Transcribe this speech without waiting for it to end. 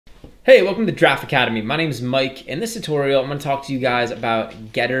Hey, welcome to Draft Academy. My name is Mike. In this tutorial, I'm going to talk to you guys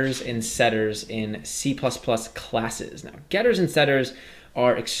about getters and setters in C++ classes. Now, getters and setters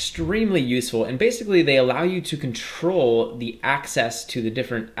are extremely useful, and basically they allow you to control the access to the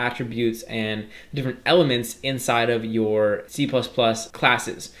different attributes and different elements inside of your C++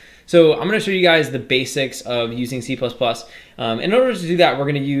 classes. So I'm going to show you guys the basics of using C++. In order to do that, we're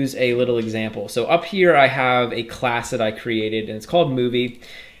going to use a little example. So up here I have a class that I created, and it's called movie.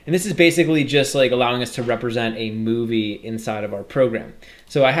 And this is basically just like allowing us to represent a movie inside of our program.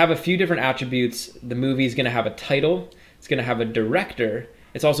 So I have a few different attributes. The movie is going to have a title, it's going to have a director,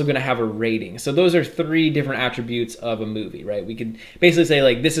 it's also going to have a rating. So those are three different attributes of a movie, right? We could basically say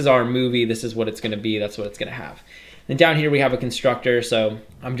like, this is our movie, this is what it's going to be, that's what it's going to have. And down here we have a constructor, so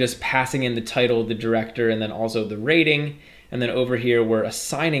I'm just passing in the title, the director, and then also the rating. And then over here, we're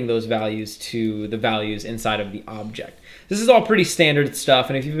assigning those values to the values inside of the object. This is all pretty standard stuff,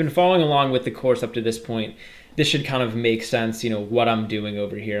 and if you've been following along with the course up to this point, this should kind of make sense, what I'm doing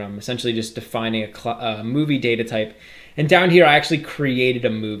over here. I'm essentially just defining a movie data type. And down here, I actually created a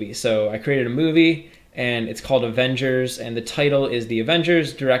movie. So I created a movie, and it's called Avengers, and the title is The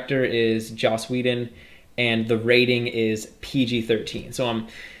Avengers, director is Joss Whedon, and the rating is PG-13. So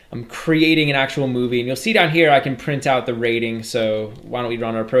I'm creating an actual movie, and you'll see down here I can print out the rating. So why don't we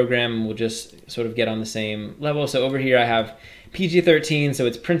run our program and we'll just sort of get on the same level. So over here I have PG-13, so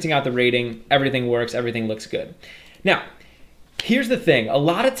it's printing out the rating, everything works, everything looks good. Now, here's the thing, a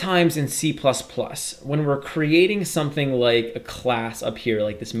lot of times in C++, when we're creating something like a class up here,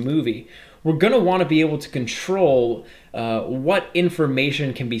 like this movie, we're gonna wanna be able to control what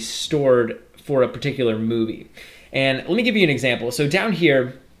information can be stored for a particular movie. And let me give you an example. So down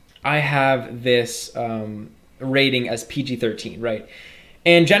here, I have this rating as PG-13, right?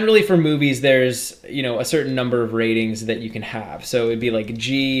 And generally for movies, there's a certain number of ratings that you can have. So it'd be like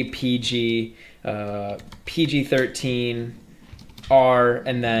G, PG, PG-13, R,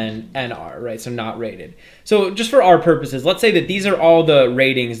 and then NR, right? So not rated. So just for our purposes, let's say that these are all the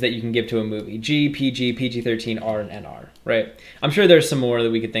ratings that you can give to a movie: G, PG, PG-13, R, and NR, right? I'm sure there's some more that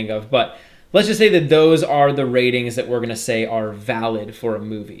we could think of, but let's just say that those are the ratings that we're going to say are valid for a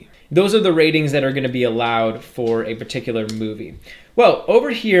movie. Those are the ratings that are going to be allowed for a particular movie. Well, over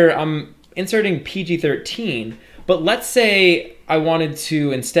here, I'm inserting PG-13, but let's say I wanted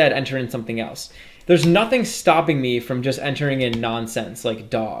to instead enter in something else. There's nothing stopping me from just entering in nonsense like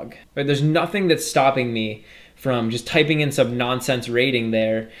dog, right? There's nothing that's stopping me from just typing in some nonsense rating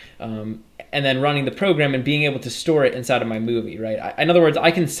there and then running the program and being able to store it inside of my movie, right? In other words,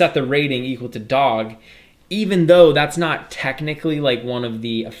 I can set the rating equal to dog, even though that's not technically like one of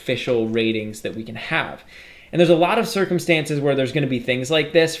the official ratings that we can have. And there's a lot of circumstances where there's going to be things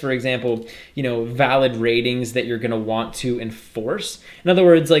like this. For example, valid ratings that you're going to want to enforce. In other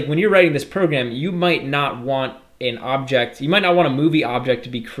words, like when you're writing this program, you might not want an object, you might not want a movie object to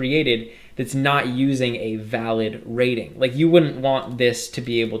be created that's not using a valid rating. Like you wouldn't want this to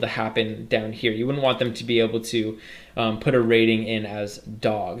be able to happen down here. You wouldn't want them to be able to put a rating in as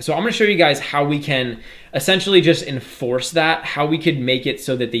dog. So I'm going to show you guys how we can essentially just enforce that, how we could make it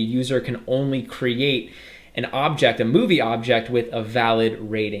so that the user can only create an object, a movie object, with a valid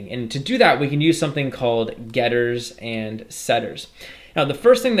rating. And to do that, we can use something called getters and setters. Now, the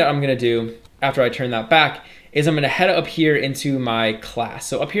first thing that I'm going to do after I turn that back is I'm going to head up here into my class.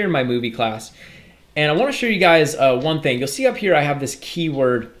 So up here in my movie class, and I want to show you guys one thing. You'll see up here I have this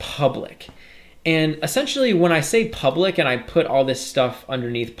keyword public. And essentially when I say public and I put all this stuff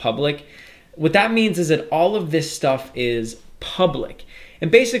underneath public, what that means is that all of this stuff is public. And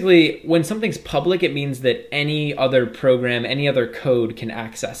basically, when something's public, it means that any other program, any other code can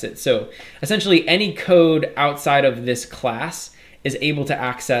access it. So essentially, any code outside of this class is able to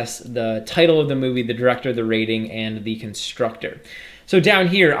access the title of the movie, the director, the rating, and the constructor. So down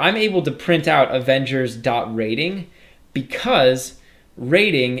here, I'm able to print out Avengers.rating because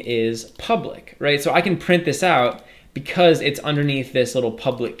rating is public, right? So I can print this out because it's underneath this little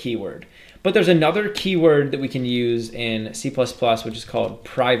public keyword. But there's another keyword that we can use in C++, which is called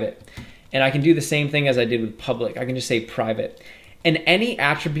private. And I can do the same thing as I did with public. I can just say private. And any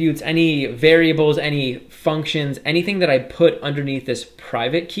attributes, any variables, any functions, anything that I put underneath this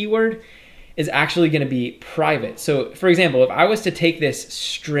private keyword is actually going to be private. So for example, if I was to take this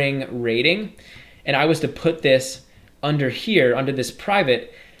string rating and I was to put this under here, under this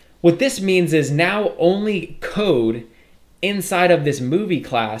private, what this means is now only code inside of this movie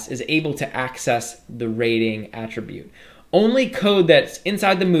class is able to access the rating attribute. Only code that's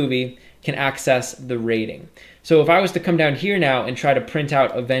inside the movie can access the rating. So if I was to come down here now and try to print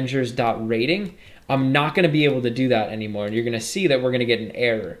out Avengers.rating, I'm not going to be able to do that anymore. And you're going to see that we're going to get an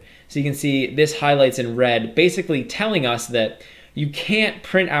error. So you can see this highlights in red, basically telling us that you can't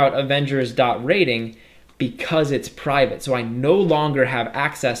print out Avengers.rating because it's private. So I no longer have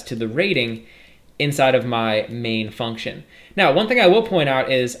access to the rating inside of my main function. Now, one thing I will point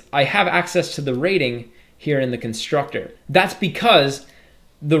out is I have access to the rating here in the constructor. That's because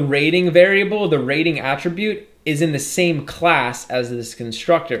the rating variable, the rating attribute, is in the same class as this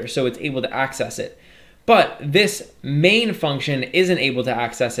constructor, so it's able to access it. But this main function isn't able to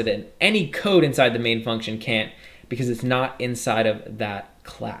access it, and any code inside the main function can't because it's not inside of that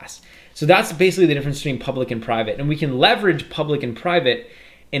class. So that's basically the difference between public and private, and we can leverage public and private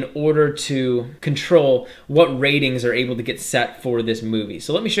in order to control what ratings are able to get set for this movie.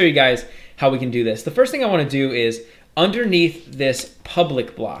 So let me show you guys how we can do this. The first thing I want to do is underneath this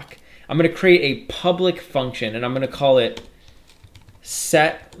public block, I'm going to create a public function, and I'm going to call it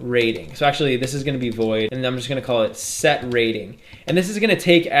set rating. So actually this is going to be void, and I'm just going to call it set rating. And this is going to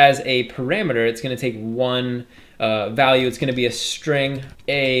take as a parameter, it's going to take one value. It's going to be a string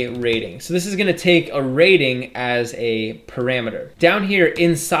a rating. So this is going to take a rating as a parameter. Down here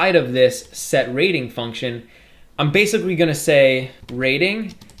inside of this set rating function, I'm basically going to say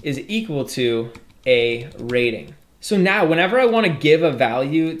rating is equal to a rating. So now whenever I want to give a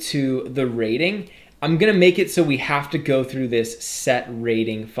value to the rating, I'm going to make it so we have to go through this set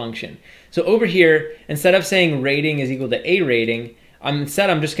rating function. So over here, instead of saying rating is equal to a rating, I'm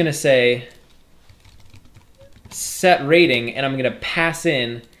just going to say set rating, and I'm going to pass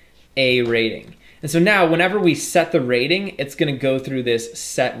in a rating. And so now whenever we set the rating, it's going to go through this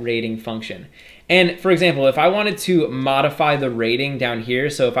set rating function. And for example, if I wanted to modify the rating down here,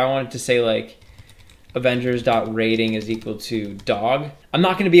 so if I wanted to say like Avengers.rating is equal to dog, I'm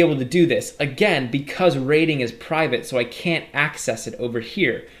not going to be able to do this, again, because rating is private, so I can't access it over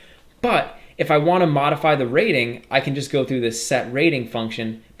here. But if I want to modify the rating, I can just go through this set rating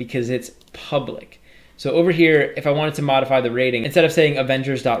function because it's public. So over here, if I wanted to modify the rating, instead of saying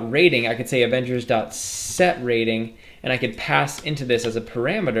Avengers.rating, I could say Avengers.setRating, and I could pass into this as a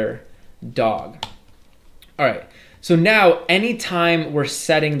parameter dog. All right, so now anytime we're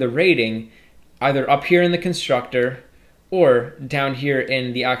setting the rating, either up here in the constructor or down here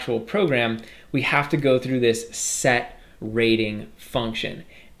in the actual program, we have to go through this set rating function.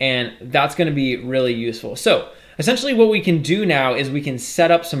 And that's going to be really useful. So essentially what we can do now is we can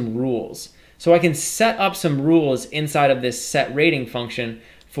set up some rules. So I can set up some rules inside of this set rating function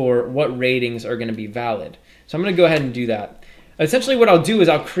for what ratings are going to be valid. So I'm going to go ahead and do that. Essentially what I'll do is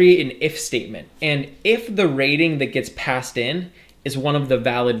I'll create an if statement. And if the rating that gets passed in is one of the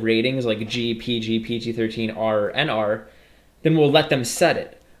valid ratings like G, PG, PG-13, R, or NR, then we'll let them set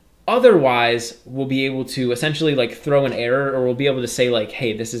it. Otherwise, we'll be able to essentially like throw an error, or we'll be able to say like,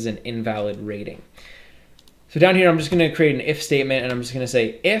 hey, this is an invalid rating. So down here, I'm just going to create an if statement, and I'm just going to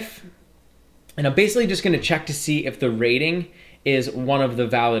say if, and I'm basically just going to check to see if the rating is one of the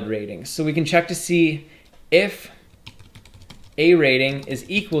valid ratings. So we can check to see if a rating is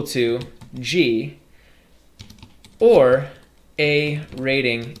equal to G, or a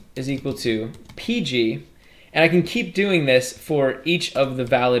rating is equal to PG, and I can keep doing this for each of the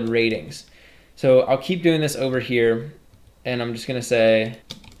valid ratings. So I'll keep doing this over here, and I'm just going to say,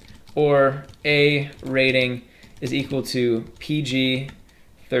 or a rating is equal to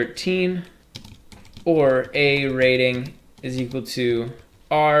PG-13, or a rating is equal to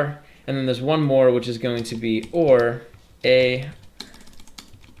R, and then there's one more which is going to be or a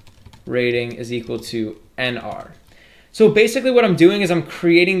rating is equal to NR. So basically what I'm doing is I'm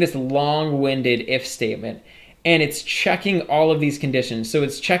creating this long-winded if statement, and it's checking all of these conditions. So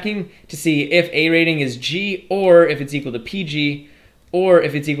it's checking to see if a rating is G, or if it's equal to PG, or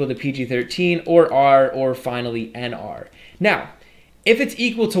if it's equal to PG-13, or R, or finally NR. Now, if it's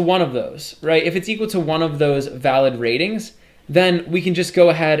equal to one of those, right? If it's equal to one of those valid ratings, then we can just go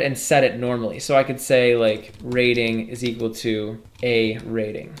ahead and set it normally. So I could say like rating is equal to a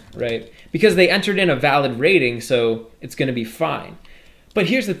rating, right? Because they entered in a valid rating, so it's going to be fine. But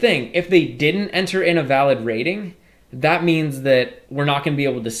here's the thing, if they didn't enter in a valid rating, that means that we're not going to be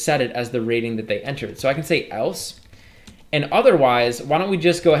able to set it as the rating that they entered. So I can say else, and otherwise, why don't we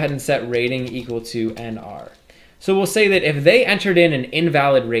just go ahead and set rating equal to NR. So we'll say that if they entered in an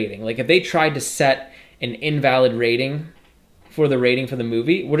invalid rating, like if they tried to set an invalid rating for the rating for the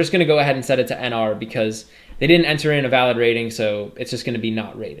movie, we're just going to go ahead and set it to NR because they didn't enter in a valid rating, so it's just going to be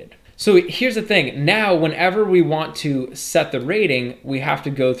not rated. So here's the thing. Now, whenever we want to set the rating, we have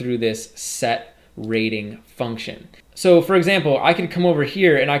to go through this set rating function. So for example, I could come over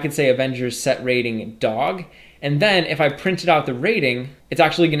here and I could say Avengers set rating dog, And then if I printed out the rating, it's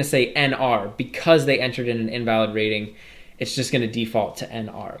actually going to say NR because they entered in an invalid rating. It's just going to default to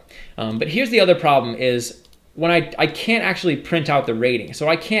NR. But here's the other problem is when I can't actually print out the rating. So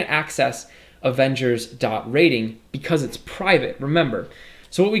I can't access Avengers.rating because it's private, remember.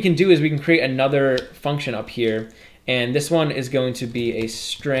 So what we can do is we can create another function up here. And this one is going to be a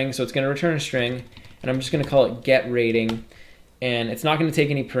string. So it's going to return a string. And I'm just going to call it getRating. And it's not going to take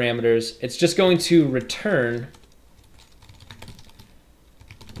any parameters. It's just going to return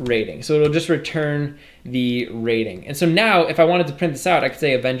rating. So it'll just return the rating. And so now if I wanted to print this out, I could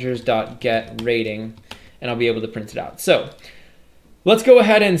say Avengers.getRating, and I'll be able to print it out. So let's go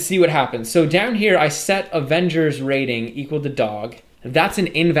ahead and see what happens. So down here, I set Avengers rating equal to dog. That's an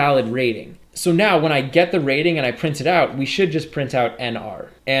invalid rating. So now when I get the rating and I print it out, we should just print out NR.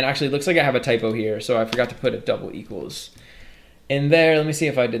 And actually it looks like I have a typo here, so I forgot to put a double equals in there. Let me see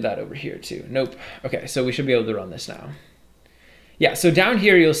if I did that over here too. Nope. Okay, so we should be able to run this now. Yeah, so down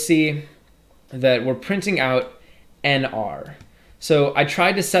here you'll see that we're printing out NR. So I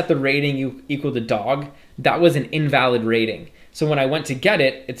tried to set the rating equal to dog. That was an invalid rating. So when I went to get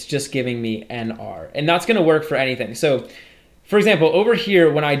it, it's just giving me NR. And that's gonna work for anything. So for example, over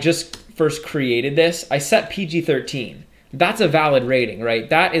here, when I just first created this, I set PG-13. That's a valid rating, right?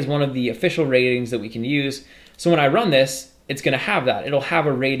 That is one of the official ratings that we can use. So when I run this, it's gonna have that. It'll have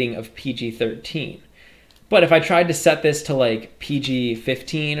a rating of PG-13. But if I tried to set this to like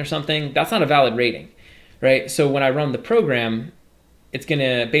PG-15 or something, that's not a valid rating, right? So when I run the program, it's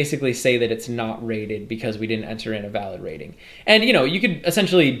gonna basically say that it's not rated because we didn't enter in a valid rating. And you could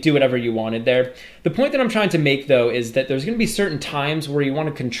essentially do whatever you wanted there. The point that I'm trying to make though is that there's gonna be certain times where you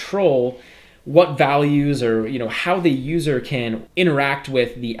wanna control what values or how the user can interact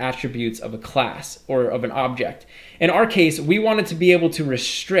with the attributes of a class or of an object. In our case, we wanted to be able to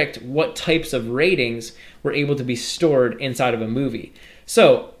restrict what types of ratings were able to be stored inside of a movie.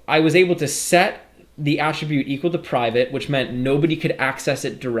 So I was able to set the attribute equal to private, which meant nobody could access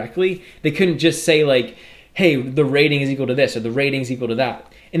it directly. They couldn't just say like, hey, the rating is equal to this or the rating is equal to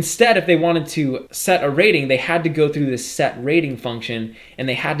that. Instead, if they wanted to set a rating, they had to go through this set rating function and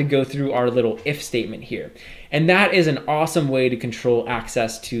they had to go through our little if statement here. And that is an awesome way to control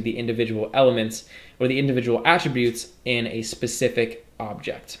access to the individual elements or the individual attributes in a specific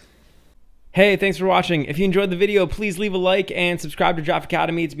object. Hey, thanks for watching. If you enjoyed the video, please leave a like and subscribe to Draft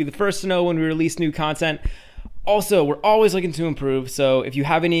Academy to be the first to know when we release new content. Also, we're always looking to improve, so if you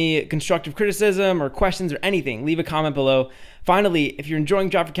have any constructive criticism or questions or anything, leave a comment below. Finally, if you're enjoying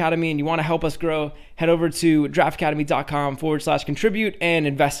Draft Academy and you want to help us grow, head over to draftacademy.com/contribute and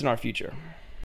invest in our future.